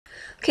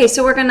Okay,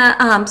 so we're going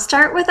to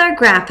start with our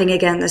graphing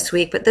again this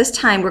week, but this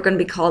time we're going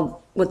to be called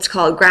what's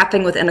called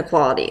graphing with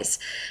inequalities.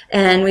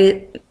 And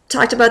we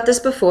talked about this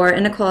before.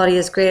 Inequality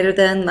is greater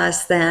than,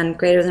 less than,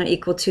 greater than or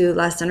equal to,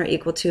 less than or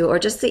equal to, or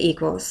just the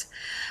equals.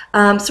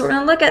 So we're going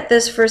to look at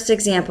this first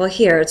example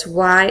here. It's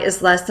y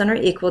is less than or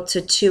equal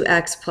to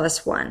 2x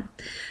plus 1.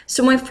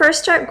 So when we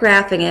first start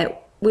graphing it,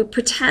 we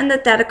pretend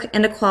that that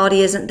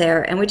inequality isn't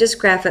there, and we just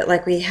graph it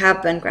like we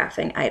have been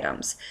graphing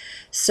items.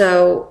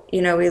 So,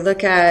 you know, we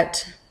look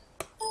at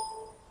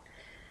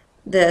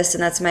this,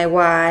 and that's my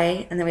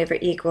y, and then we have our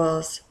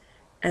equals,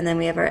 and then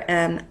we have our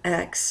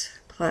mx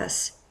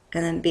plus,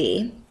 and then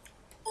b.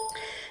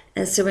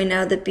 And so we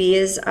know that b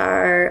is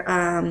our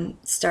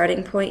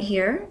starting point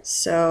here,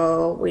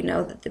 so we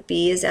know that the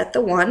b is at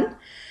the 1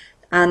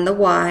 on the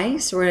y,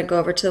 so we're going to go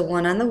over to the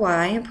 1 on the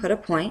y and put a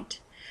point.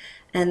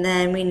 And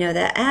then we know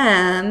that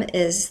m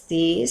is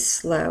the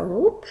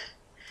slope,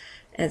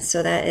 and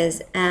so that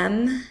is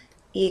m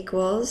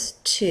equals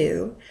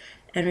 2.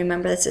 And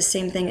remember, that's the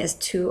same thing as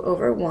 2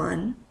 over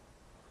 1.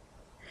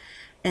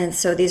 And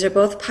so these are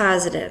both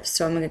positive.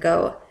 So I'm going to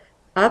go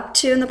up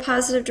 2 in the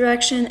positive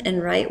direction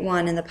and right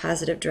 1 in the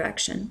positive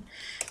direction.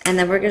 And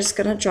then we're just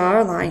going to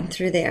draw a line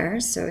through there.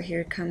 So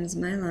here comes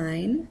my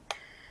line.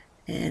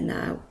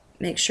 And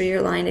make sure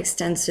your line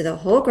extends through the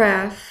whole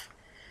graph.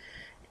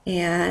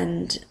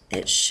 And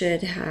it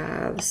should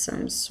have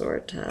some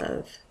sort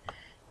of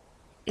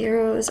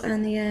arrows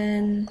on the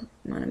end.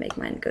 I want to make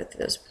mine go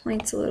through those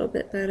points a little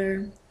bit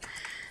better.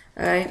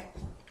 All right,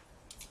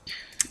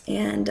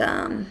 and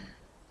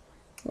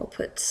we'll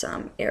put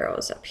some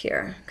arrows up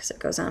here because it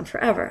goes on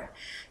forever.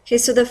 Okay,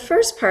 so the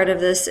first part of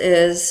this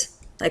is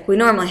like we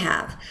normally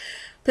have,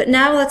 but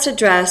now let's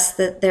address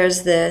that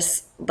there's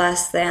this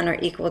less than or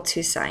equal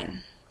to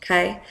sign.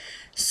 Okay,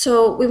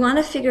 so we want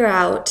to figure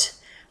out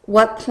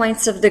what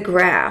points of the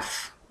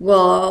graph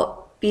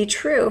will be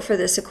true for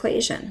this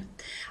equation.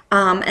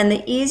 And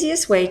the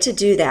easiest way to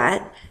do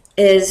that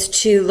is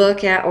to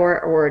look at our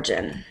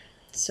origin.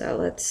 So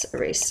let's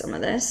erase some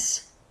of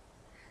this.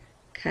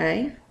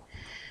 Okay.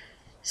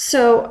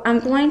 So I'm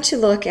going to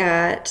look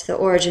at the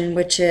origin,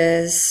 which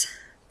is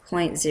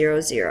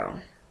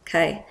 0.00.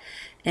 Okay.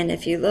 And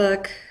if you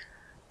look,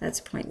 that's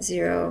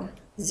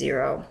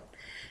 0.00.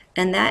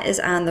 And that is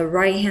on the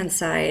right-hand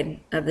side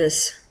of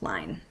this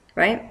line,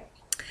 right?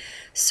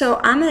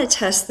 So I'm going to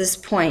test this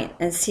point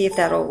and see if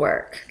that'll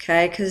work,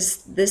 okay?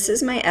 Because this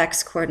is my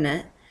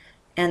x-coordinate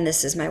and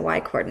this is my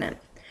y-coordinate.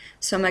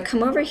 So I'm going to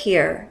come over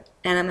here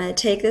and I'm going to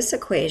take this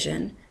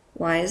equation,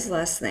 y is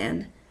less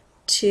than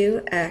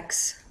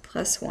 2x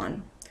plus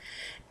 1,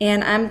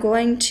 and I'm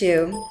going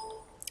to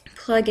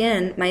plug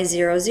in my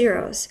 0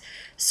 zeros.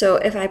 So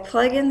if I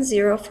plug in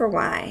 0 for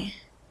y,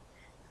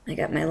 I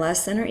got my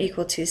less than or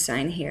equal to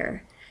sign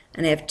here,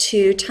 and I have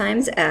 2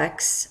 times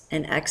x,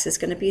 and x is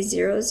going to be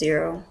 0,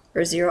 0,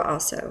 or 0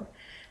 also,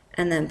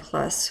 and then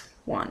plus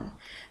 1.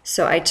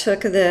 So I took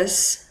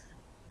this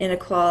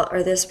inequality,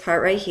 or this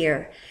part right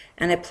here,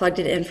 and I plugged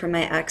it in for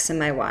my x and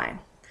my y.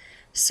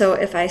 So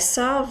if I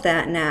solve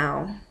that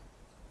now,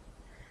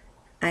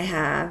 I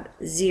have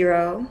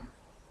 0,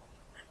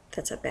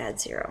 that's a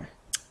bad 0.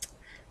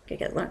 I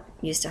get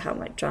used to how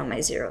I draw my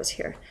zeros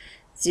here.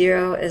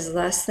 0 is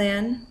less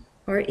than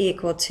or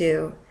equal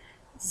to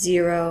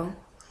 0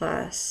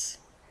 plus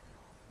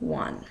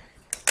 1.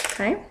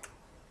 Okay?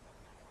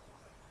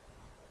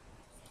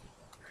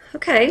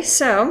 Okay,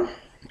 so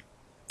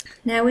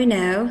now we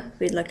know, if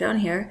we look down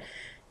here,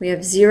 we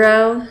have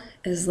 0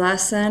 is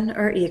less than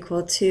or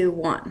equal to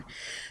 1.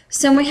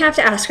 So we have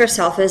to ask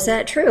ourselves, is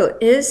that true?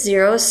 Is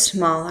 0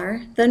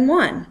 smaller than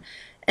 1?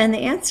 And the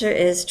answer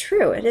is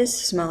true. It is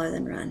smaller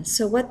than 1.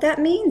 So what that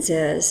means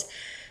is,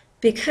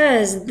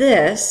 because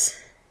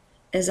this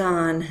is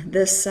on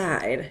this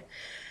side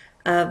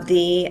of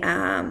the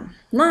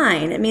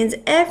line, it means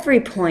every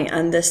point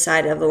on this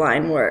side of the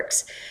line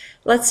works.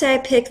 Let's say I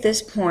pick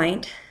this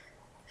point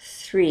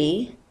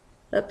 3,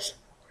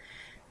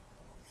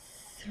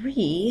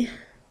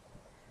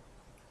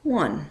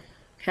 1.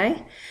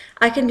 Okay?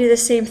 I can do the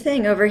same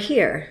thing over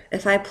here.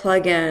 If I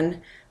plug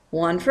in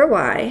 1 for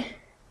y,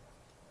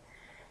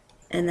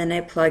 and then I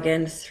plug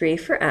in 3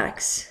 for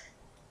x,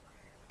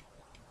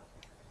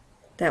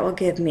 that will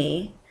give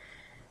me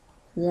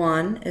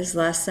 1 is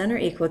less than or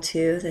equal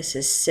to, this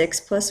is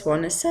 6 plus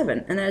 1 is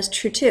 7, and that is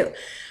true too.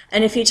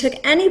 And if you took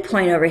any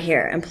point over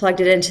here and plugged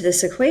it into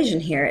this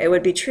equation here, it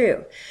would be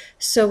true.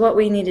 So what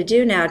we need to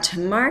do now to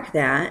mark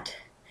that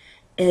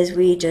is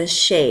we just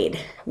shade.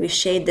 We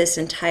shade this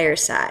entire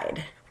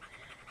side.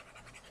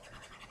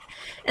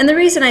 And the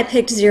reason I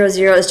picked 0,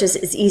 0 is just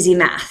it's easy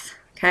math,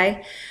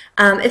 okay?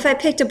 If I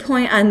picked a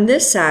point on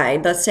this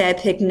side, let's say I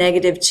picked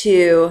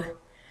 -2,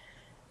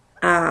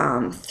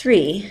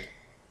 3,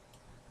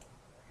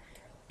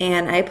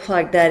 and I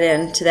plugged that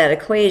into that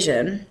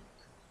equation,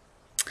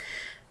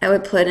 I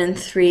would put in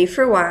 3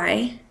 for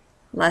y,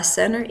 less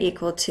than or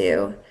equal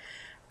to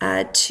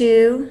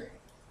 2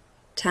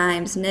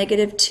 times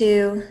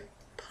 -2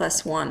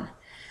 plus 1.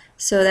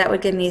 So that would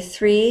give me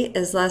 3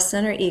 is less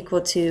than or equal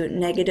to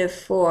negative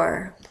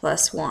 4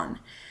 plus 1,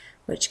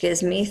 which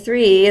gives me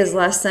 3 is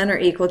less than or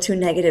equal to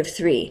negative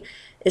 3.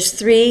 Is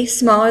 3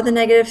 smaller than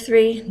negative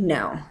 3?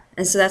 No.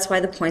 And so that's why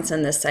the points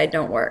on this side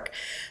don't work.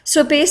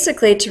 So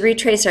basically, to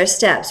retrace our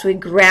steps, we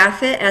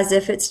graph it as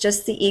if it's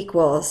just the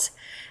equals.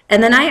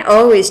 And then I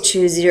always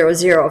choose 0,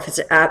 0 if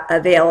it's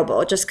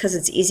available, just because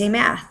it's easy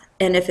math.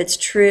 And if it's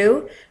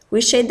true,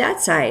 we shade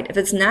that side. If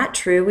it's not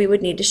true, we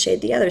would need to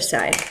shade the other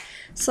side.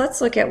 So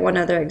let's look at one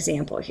other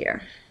example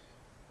here.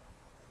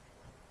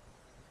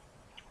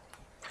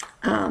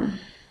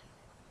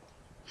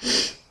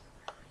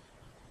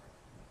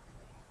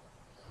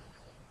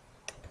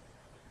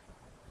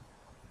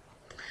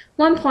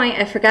 One point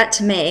I forgot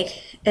to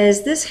make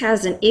is this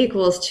has an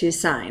equals to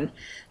sign.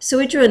 So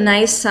we drew a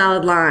nice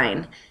solid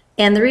line.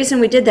 And the reason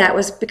we did that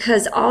was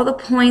because all the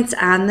points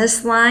on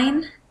this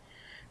line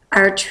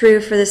are true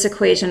for this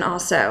equation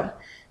also.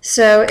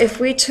 So if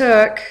we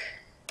took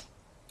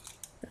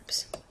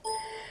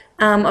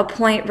a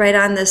point right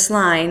on this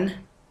line,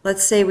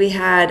 let's say we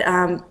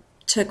had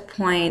took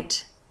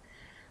point,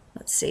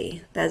 let's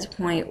see, that's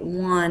point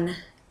 1,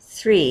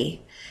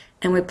 3,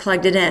 and we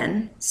plugged it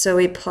in. So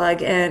we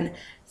plug in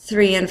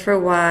 3 in for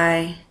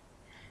y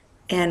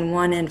and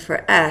 1 in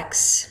for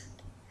x.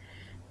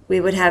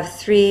 We would have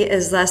 3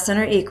 is less than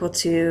or equal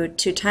to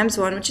 2 times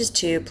 1, which is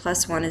 2,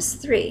 plus 1 is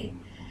 3.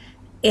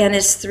 And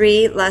is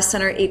 3 less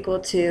than or equal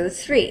to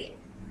 3?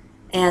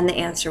 And the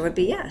answer would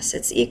be yes,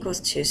 it's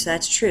equals to, so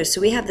that's true. So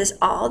we have this,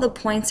 all the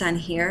points on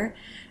here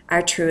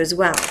are true as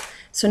well.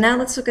 So now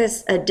let's look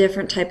at a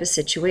different type of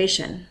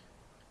situation.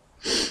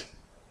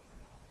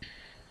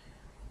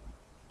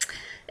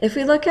 If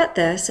we look at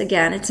this,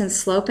 again, it's in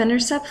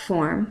slope-intercept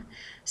form.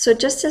 So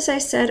just as I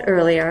said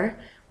earlier,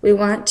 we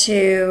want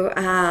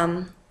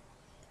to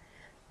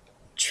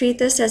treat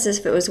this as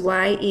if it was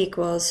y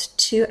equals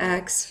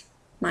 2x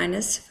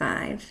minus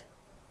 5.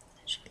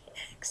 That should be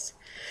x.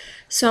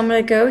 So I'm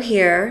going to go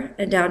here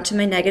and down to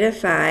my negative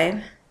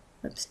 5.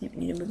 Oops, I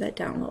need to move that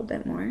down a little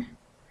bit more.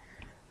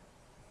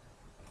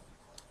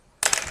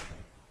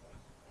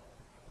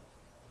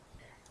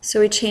 So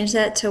we change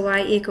that to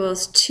y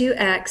equals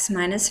 2x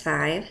minus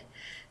 5.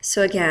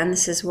 So again,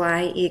 this is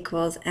y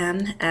equals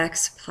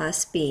mx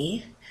plus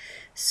b.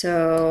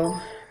 So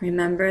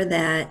remember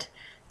that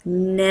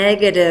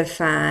negative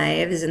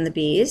 5 is in the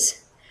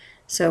b's.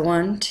 So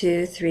 1,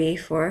 2, 3,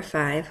 4,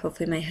 5.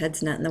 Hopefully my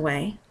head's not in the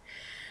way.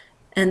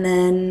 And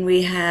then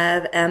we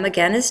have m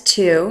again is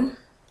 2,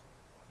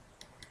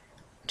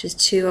 which is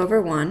 2 over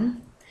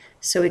 1.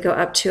 So we go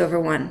up 2 over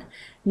 1.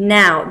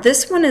 Now,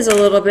 this one is a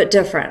little bit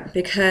different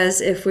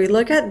because if we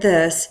look at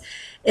this,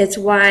 it's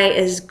y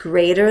is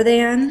greater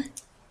than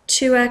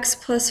 2x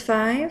plus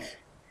 5.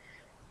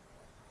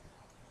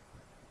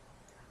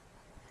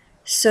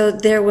 So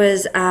there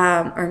was,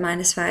 or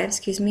minus 5,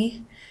 excuse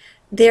me,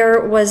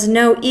 there was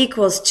no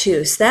equals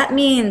to. So that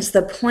means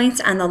the points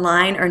on the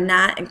line are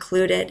not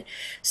included.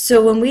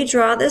 So when we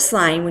draw this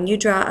line, when you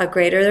draw a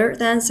greater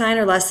than sign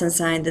or less than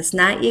sign that's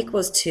not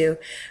equals to,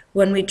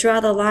 when we draw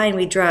the line,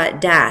 we draw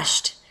it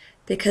dashed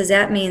because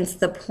that means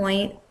the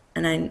point,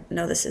 and I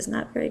know this is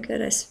not very good,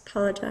 I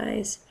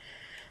apologize.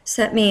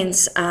 So that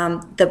means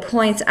the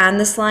points on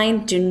this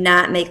line do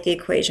not make the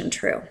equation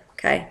true,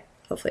 okay?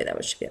 Hopefully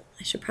that should be it.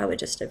 I should probably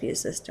just have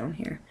used this down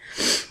here.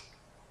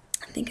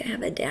 I think I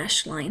have a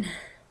dashed line.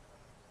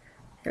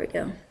 There we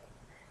go.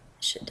 I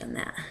should have done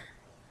that.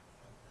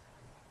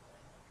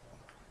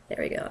 There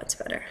we go, that's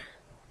better.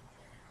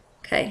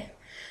 Okay,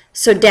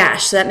 so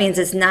dash, so that means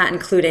it's not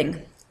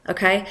including,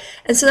 okay?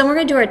 And so then we're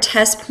going to do our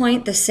test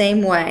point the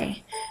same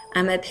way.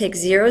 I'm going to pick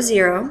 0,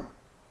 0,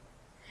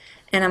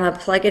 and I'm going to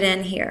plug it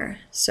in here.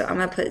 So I'm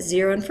going to put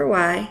 0 in for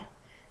y.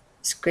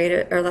 It's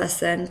greater or less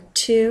than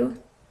 2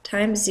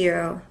 times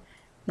 0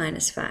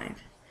 minus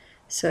 5.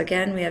 So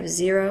again, we have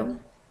 0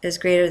 is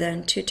greater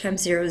than 2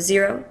 times 0,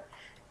 0.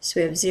 So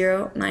we have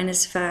 0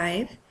 minus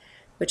 5,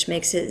 which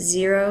makes it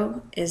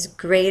 0 is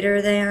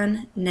greater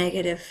than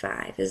negative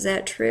 5. Is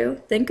that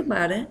true? Think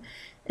about it.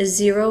 Is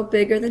 0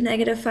 bigger than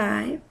negative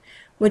 5?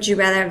 Would you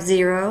rather have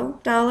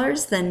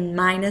 $0 than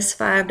minus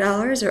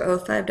 $5 or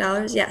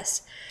 $5?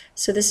 Yes.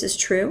 So this is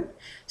true.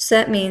 So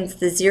that means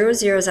the 0,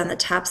 0 is on the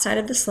top side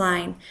of this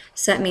line.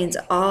 So that means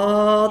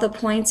all the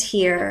points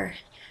here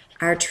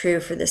are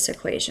true for this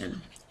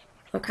equation.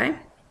 Okay?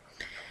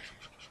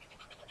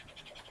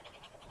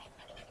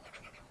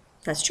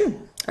 That's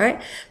true. All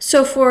right.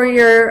 So for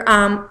your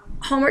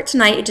homework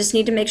tonight, you just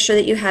need to make sure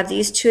that you have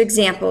these two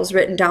examples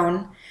written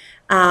down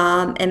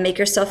and make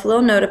yourself a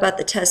little note about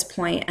the test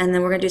point, and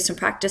then we're going to do some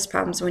practice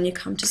problems when you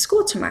come to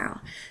school tomorrow.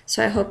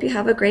 So I hope you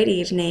have a great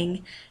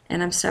evening,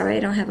 and I'm sorry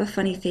I don't have a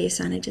funny face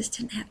on. I just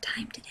didn't have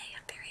time today.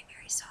 I'm very,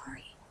 very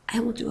sorry.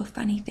 I will do a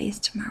funny face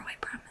tomorrow, I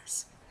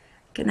promise.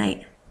 Good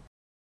night.